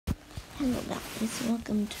Hello guys,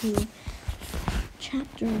 welcome to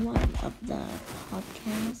chapter 1 of the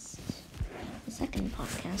podcast, the second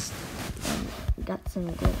podcast, we got some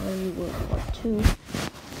glory World War II.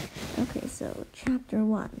 Okay, so chapter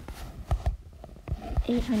 1,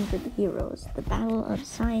 800 Heroes, the Battle of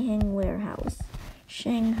Sihang Warehouse,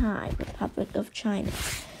 Shanghai, Republic of China,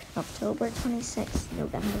 October 26,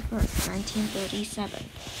 November 1st, 1937.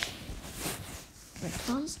 The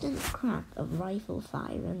constant crack of rifle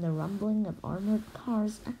fire and the rumbling of armored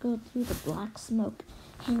cars echoed through the black smoke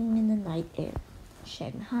hanging in the night air.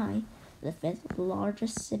 Shanghai, the fifth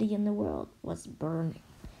largest city in the world, was burning.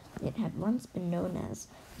 It had once been known as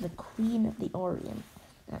the Queen of the Orient,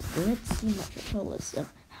 a glitzy metropolis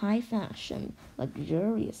of high fashion,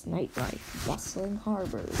 luxurious nightlife, bustling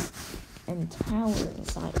harbors, and towering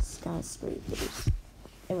skyscrapers.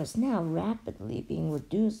 It was now rapidly being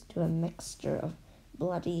reduced to a mixture of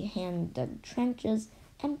bloody hand-dug trenches,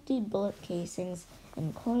 empty bullet casings,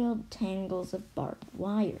 and coiled tangles of barbed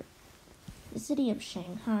wire. The city of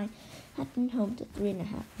Shanghai had been home to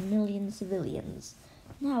 3.5 million civilians.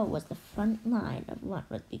 Now it was the front line of what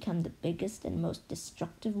would become the biggest and most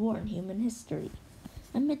destructive war in human history.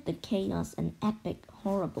 Amid the chaos and epic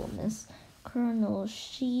horribleness, Colonel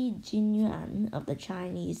Shi Jinyuan of the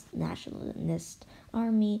Chinese Nationalist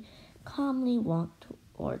Army calmly walked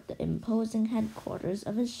toward the imposing headquarters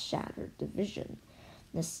of his shattered division.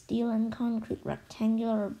 The steel and concrete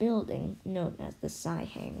rectangular building, known as the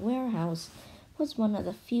Sihang Warehouse, was one of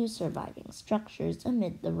the few surviving structures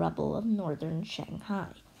amid the rubble of northern Shanghai.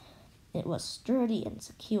 It was sturdy and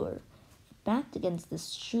secure, backed against the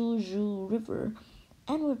Suzhou River,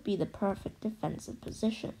 and would be the perfect defensive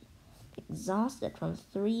position. Exhausted from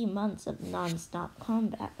 3 months of non-stop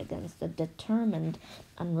combat against a determined,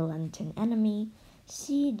 unrelenting enemy,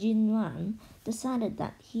 Shi Jinyuan decided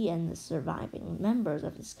that he and the surviving members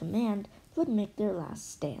of his command would make their last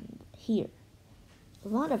stand here. A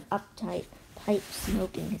lot of uptight,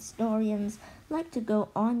 pipe-smoking historians like to go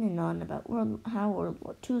on and on about how World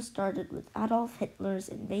War II started with Adolf Hitler's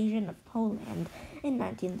invasion of Poland in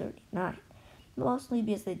 1939. Mostly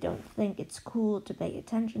because they don't think it's cool to pay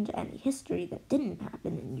attention to any history that didn't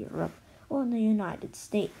happen in Europe or in the United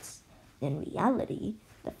States. In reality,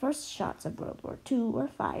 the first shots of World War II were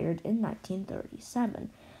fired in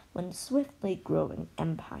 1937, when the swiftly growing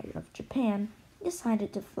empire of Japan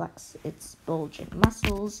decided to flex its bulging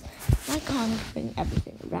muscles by conquering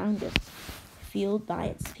everything around it. Fueled by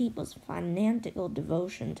its people's fanatical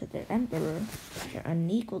devotion to their emperor, their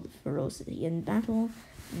unequaled ferocity in battle,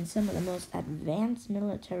 and some of the most advanced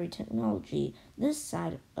military technology this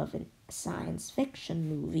side of a science fiction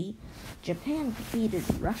movie, Japan defeated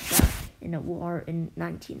Russia in a war in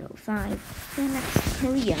 1905, annexed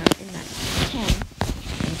Korea in 1910,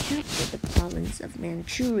 and captured the province of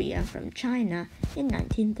Manchuria from China in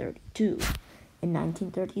 1932. In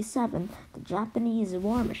 1937, the Japanese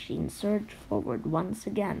war machine surged forward once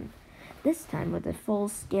again, this time with a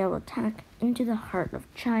full-scale attack into the heart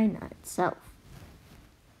of China itself.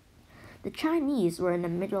 The Chinese were in the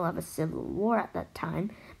middle of a civil war at that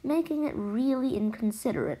time, making it really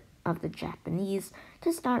inconsiderate of the Japanese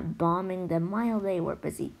to start bombing them while they were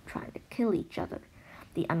busy trying to kill each other.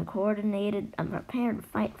 The uncoordinated, unprepared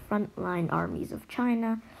frontline armies of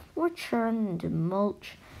China were churned into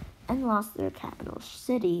mulch and lost their capital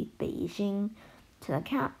city, Beijing, to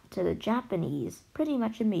the Japanese pretty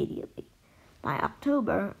much immediately. By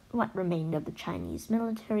October, what remained of the Chinese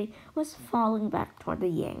military was falling back toward the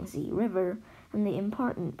Yangtze River and the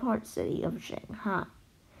important port city of Shanghai.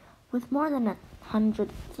 With more than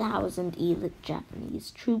 100,000 elite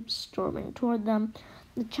Japanese troops storming toward them,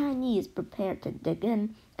 the Chinese prepared to dig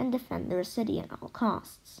in and defend their city at all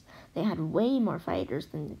costs. They had way more fighters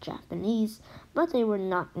than the Japanese, but they were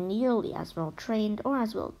not nearly as well trained or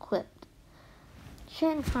as well equipped.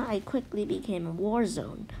 Shanghai quickly became a war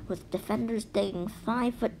zone, with defenders digging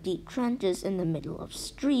 5-foot-deep trenches in the middle of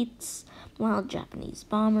streets, while Japanese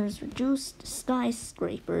bombers reduced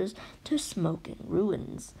skyscrapers to smoking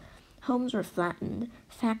ruins. Homes were flattened,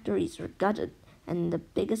 factories were gutted, and the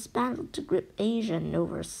biggest battle to grip Asia in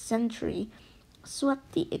over a century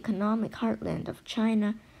swept the economic heartland of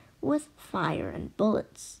China with fire and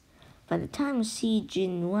bullets. By the time Shi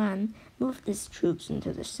Jinyuan moved his troops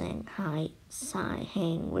into the Shanghai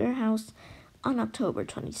Sihang Warehouse on October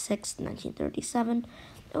 26, 1937,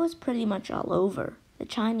 it was pretty much all over. The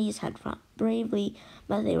Chinese had fought bravely,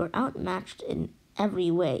 but they were outmatched in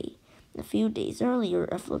every way. A few days earlier,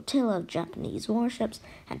 a flotilla of Japanese warships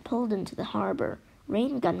had pulled into the harbor,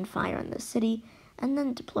 rained gunfire on the city, and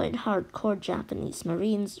then deployed hardcore Japanese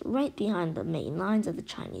Marines right behind the main lines of the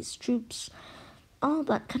Chinese troops. all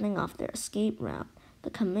but cutting off their escape route. The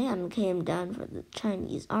command came down for the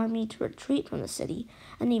Chinese army to retreat from the city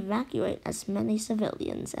and evacuate as many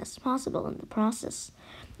civilians as possible in the process.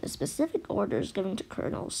 The specific orders given to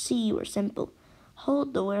Colonel C were simple: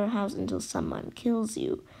 hold the warehouse until someone kills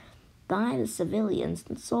you. Buy the civilians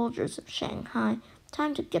and soldiers of Shanghai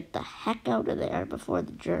time to get the heck out of there before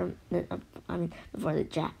the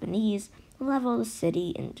Japanese level the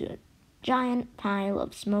city into a giant pile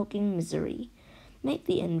of smoking misery. Make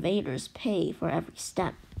the invaders pay for every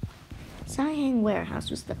step. Sihang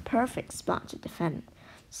warehouse was the perfect spot to defend,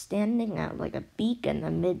 standing out like a beacon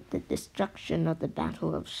amid the destruction of the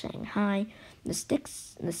Battle of Shanghai. The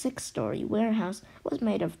six-story warehouse was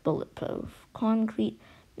made of bulletproof concrete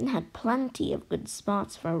and had plenty of good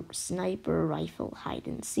spots for sniper rifle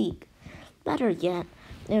hide-and-seek. Better yet,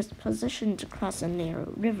 it was positioned to cross a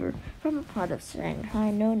narrow river from a part of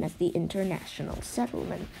Shanghai known as the International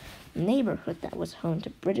Settlement, a neighborhood that was home to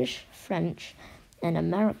British, French, and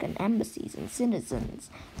American embassies and citizens.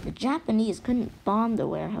 The Japanese couldn't bomb the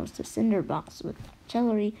warehouse to cinderbox with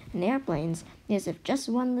artillery and airplanes, as if just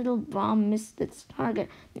one little bomb missed its target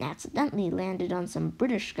and accidentally landed on some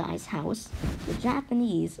British guy's house. The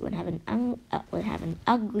Japanese would have an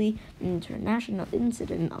ugly international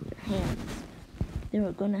incident on their hands. They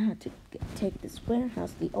were going to have to take this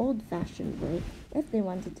warehouse the old-fashioned way if they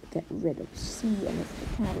wanted to get rid of C and his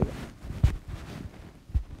battalion.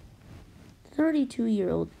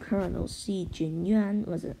 32-year-old Colonel C. Jinyuan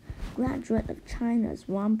was a graduate of China's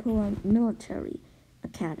Whampoa Military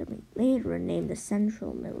Academy, later named the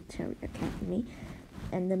Central Military Academy,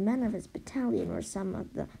 and the men of his battalion were some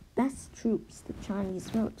of the best troops the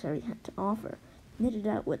Chinese military had to offer. Knitted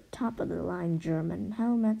out with top-of-the-line German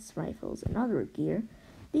helmets, rifles, and other gear,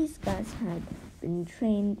 these guys had been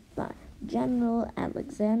trained by General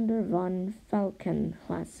Alexander von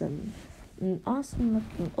Falkenhayn, an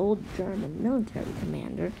awesome-looking old German military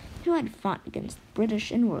commander who had fought against the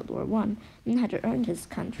British in World War I and had earned his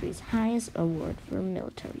country's highest award for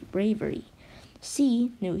military bravery.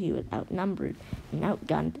 C knew he was outnumbered and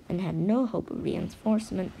outgunned and had no hope of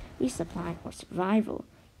reinforcement, resupply, or survival.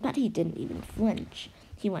 But he didn't even flinch.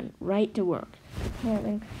 He went right to work,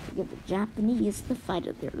 preparing to give the Japanese the fight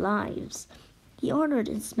of their lives. He ordered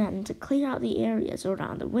his men to clear out the areas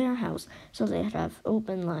around the warehouse so they'd have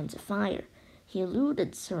open lines of fire. He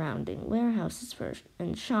looted surrounding warehouses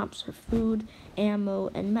and shops for food, ammo,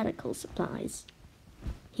 and medical supplies.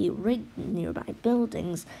 He rigged nearby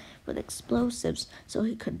buildings with explosives so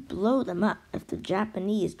he could blow them up if the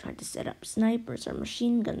Japanese tried to set up snipers or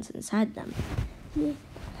machine guns inside them. He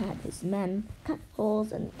had his men cut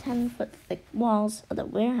holes in the 10-foot thick walls of the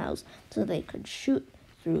warehouse so they could shoot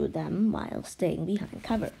through them while staying behind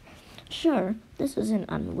cover. Sure, this was an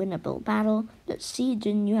unwinnable battle, but Xi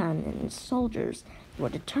Jinyuan and his soldiers were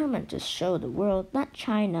determined to show the world that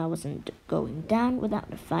China wasn't going down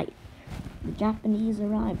without a fight. The Japanese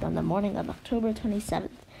arrived on the morning of October 27th.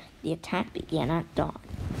 The attack began at dawn.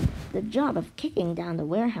 The job of kicking down the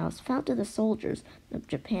warehouse fell to the soldiers of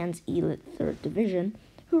Japan's elite 3rd Division,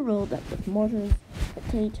 who rolled up with mortars,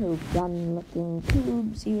 potato gun-looking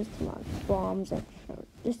tubes used to launch bombs at short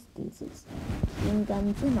distances, machine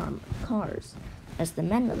guns, and armored cars. As the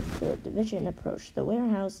men of the 3rd Division approached the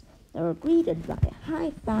warehouse, they were greeted by a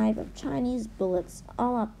high five of Chinese bullets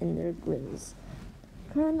all up in their grills.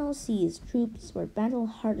 Colonel C's troops were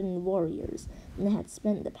battle-hardened warriors, and they had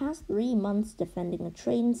spent the past 3 months defending a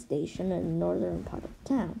train station in the northern part of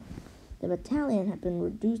town. The battalion had been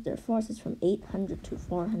reduced their forces from 800 to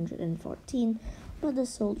 414, but the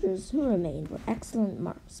soldiers who remained were excellent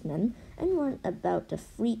marksmen and weren't about to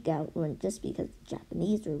freak out just because the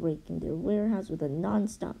Japanese were raking their warehouse with a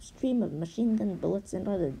non-stop stream of machine gun bullets and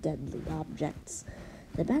other deadly objects.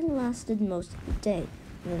 The battle lasted most of the day,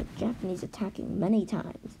 and the Japanese attacking many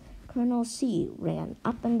times. Colonel C ran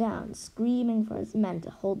up and down, screaming for his men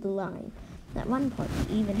to hold the line. At one point,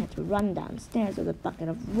 he even had to run downstairs with a bucket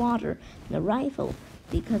of water and a rifle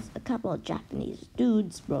because a couple of Japanese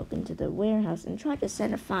dudes broke into the warehouse and tried to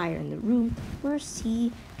set a fire in the room where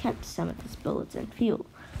C kept some of his bullets and fuel,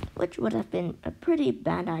 which would have been a pretty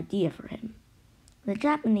bad idea for him. The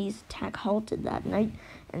Japanese attack halted that night,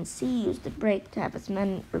 and C used the break to have his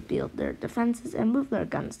men rebuild their defenses and move their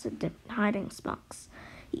guns to different hiding spots.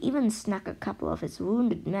 He even snuck a couple of his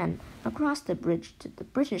wounded men across the bridge to the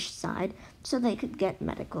British side so they could get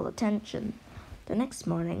medical attention. The next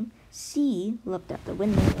morning, C looked out the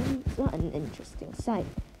window and saw an interesting sight.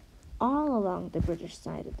 All along the British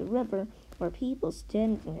side of the river were people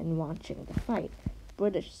standing and watching the fight.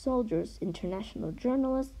 British soldiers, international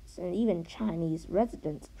journalists, and even Chinese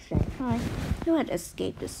residents of Shanghai who had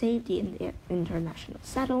escaped to safety in the international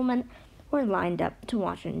settlement were lined up to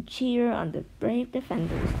watch and cheer on the brave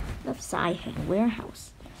defenders of Sihang warehouse.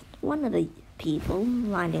 One of the people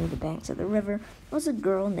lining the banks of the river was a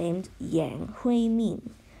girl named Yang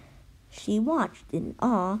Hui-min. She watched in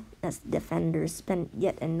awe as the defenders spent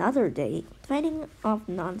yet another day fighting off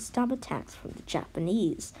non-stop attacks from the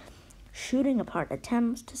Japanese, shooting apart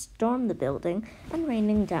attempts to storm the building and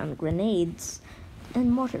raining down grenades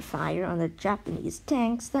and mortar fire on the Japanese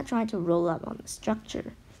tanks that tried to roll up on the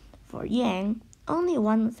structure. For Yang, only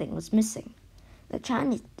one thing was missing. The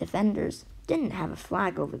Chinese defenders didn't have a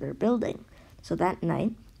flag over their building, so that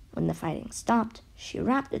night, when the fighting stopped, she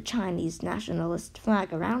wrapped a Chinese nationalist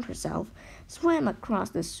flag around herself, swam across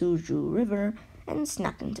the Suju River, and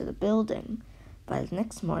snuck into the building. By the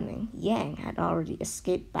next morning, Yang had already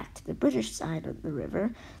escaped back to the British side of the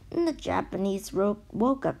river, and the Japanese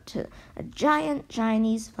woke up to a giant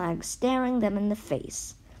Chinese flag staring them in the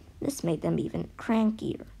face. This made them even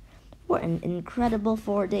crankier. For an incredible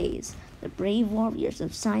 4 days, the brave warriors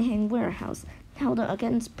of Sihang Warehouse held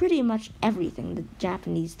against pretty much everything the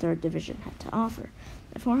Japanese 3rd Division had to offer.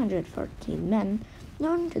 The 414 men,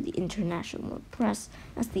 known to the international press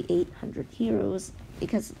as the 800 Heroes,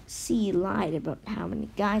 because C lied about how many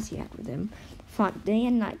guys he had with him, fought day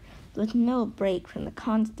and night with no break from the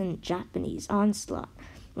constant Japanese onslaught.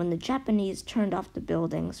 When the Japanese turned off the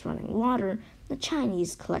buildings running water, the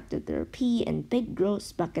Chinese collected their pee in big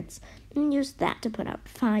gross buckets and used that to put out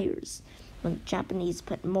fires. When the Japanese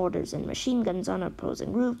put mortars and machine guns on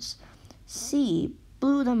opposing roofs, C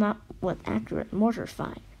blew them up with accurate mortar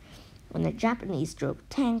fire. When the Japanese drove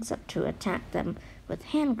tanks up to attack them with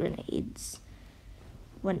hand grenades,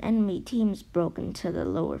 when enemy teams broke into the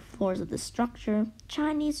lower floors of the structure,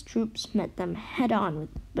 Chinese troops met them head-on with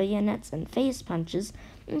bayonets and face punches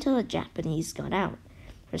until the Japanese got out.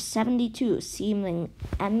 For 72 seeming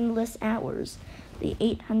endless hours, the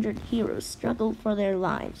 800 heroes struggled for their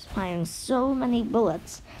lives, firing so many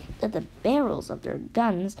bullets that the barrels of their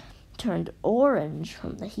guns turned orange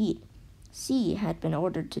from the heat. C had been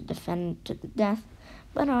ordered to defend to the death,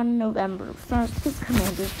 but on November 1st, his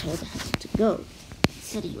commanders told him to go. The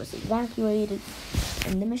city was evacuated,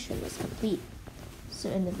 and the mission was complete. So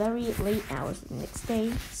in the very late hours of the next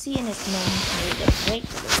day, C and his men carried a break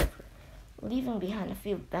to the river, leaving behind a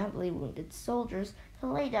few badly wounded soldiers to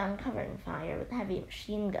lay down cover and fire with heavy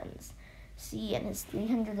machine guns. C and his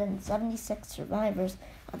 376 survivors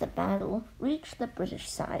of the battle reached the British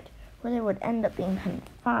side, where they would end up being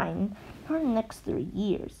confined for the next 3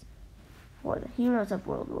 years. For the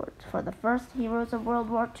first heroes of World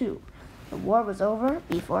War II, the war was over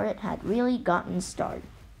before it had really gotten started.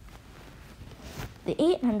 The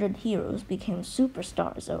 800 heroes became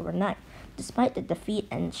superstars overnight, despite the defeat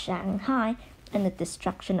in Shanghai and the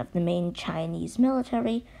destruction of the main Chinese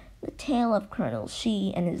military. The tale of Colonel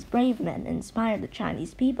Shi and his brave men inspired the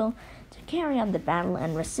Chinese people to carry on the battle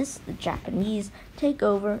and resist the Japanese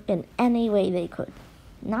takeover in any way they could.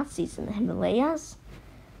 Nazis in the Himalayas?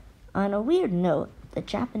 On a weird note, the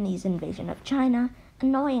Japanese invasion of China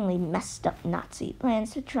annoyingly messed up Nazi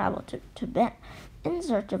plans to travel to Tibet in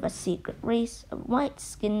search of a secret race of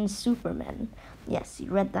white-skinned supermen. Yes,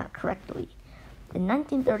 you read that correctly. In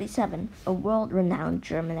 1937, a world-renowned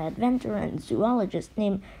German adventurer and zoologist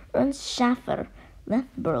named Ernst Schaffer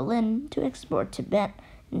left Berlin to explore Tibet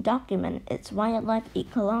and document its wildlife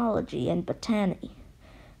ecology and botany.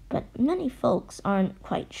 But many folks aren't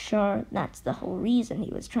quite sure that's the whole reason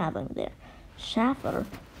he was traveling there. Schaffer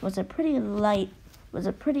was a pretty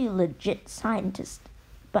legit scientist,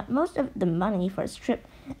 but most of the money for his trip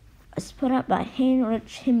was put up by Heinrich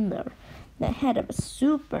Himmler, the head of a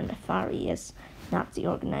super nefarious Nazi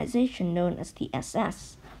organization known as the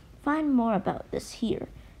SS. Find more about this here.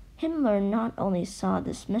 Himmler not only saw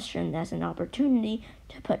this mission as an opportunity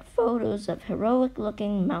to put photos of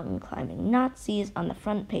heroic-looking mountain-climbing Nazis on the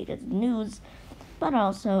front page of the news, but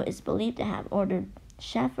also is believed to have ordered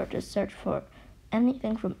Schaffer to search for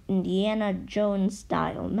anything from Indiana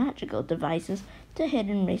Jones-style magical devices to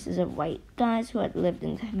hidden races of white guys who had lived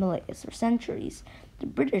in the Himalayas for centuries. The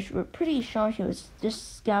British were pretty sure he was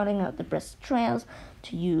just scouting out the best trails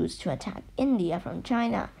to use to attack India from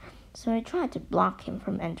China, so they tried to block him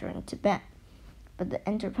from entering Tibet. But the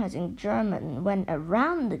enterprising German went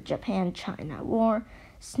around the Japan-China War,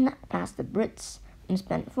 snuck past the Brits, and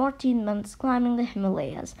spent 14 months climbing the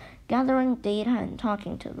Himalayas, gathering data and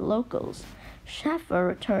talking to the locals. Schaffer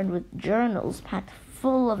returned with journals packed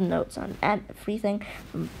full of notes on everything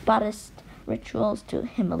from Buddhist rituals to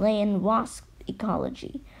Himalayan wasp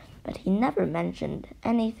ecology. but he never mentioned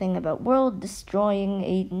anything about world-destroying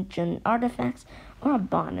ancient artifacts or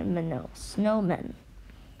abominable snowmen.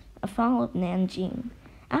 A fall of Nanjing.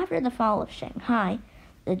 After the fall of Shanghai,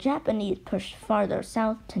 the Japanese pushed farther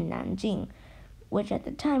south to Nanjing, which at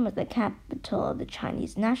the time was the capital of the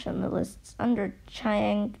Chinese nationalists under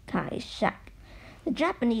Chiang Kai-shek. The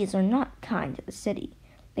Japanese were not kind to the city.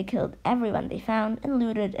 They killed everyone they found and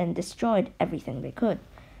looted and destroyed everything they could.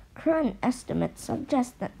 Current estimates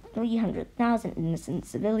suggest that 300,000 innocent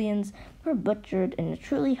civilians were butchered in a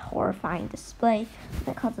truly horrifying display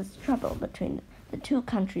that causes trouble between the two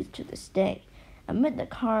countries to this day. Amid the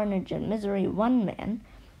carnage and misery, one man,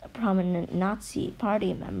 a prominent Nazi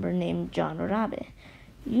party member named John Rabe,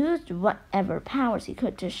 used whatever powers he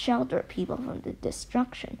could to shelter people from the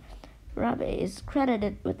destruction. Rabe is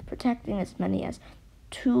credited with protecting as many as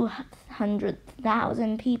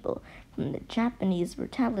 200,000 people from the Japanese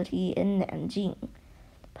brutality in Nanjing,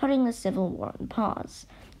 putting the Civil War on pause.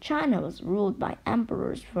 China was ruled by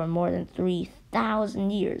emperors for more than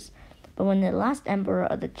 3,000 years, but when the last emperor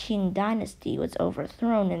of the Qing dynasty was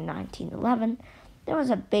overthrown in 1911, there was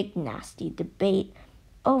a big nasty debate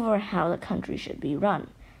over how the country should be run.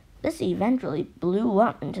 This eventually blew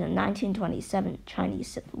up into the 1927 Chinese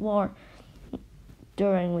Civil War,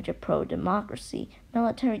 during which a pro-democracy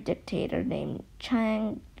military dictator named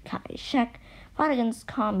Chiang Kai-shek fought against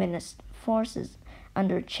communist forces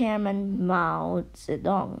under Chairman Mao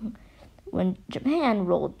Zedong. When Japan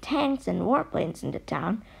rolled tanks and warplanes into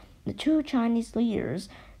town, the two Chinese leaders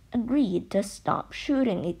agreed to stop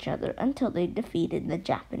shooting each other until they defeated the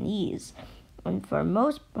Japanese, and for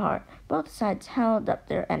most part, both sides held up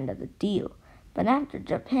their end of the deal. But after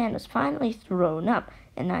Japan was finally thrown up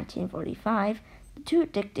in 1945, the two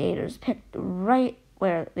dictators picked right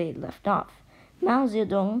where they left off. Mao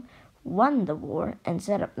Zedong won the war and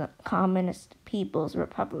set up the Communist People's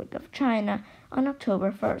Republic of China on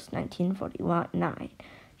October 1st, 1949.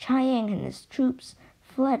 Chiang and his troops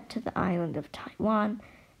fled to the island of Taiwan,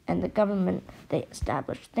 and the government they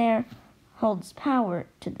established there holds power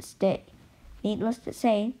to this day. Needless to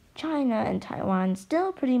say, China and Taiwan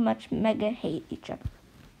still pretty much mega hate each other.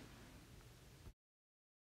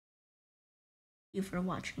 Thank you for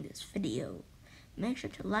watching this video. Make sure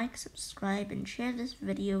to like, subscribe, and share this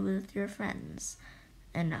video with your friends.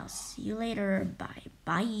 And I'll see you later. Bye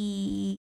bye.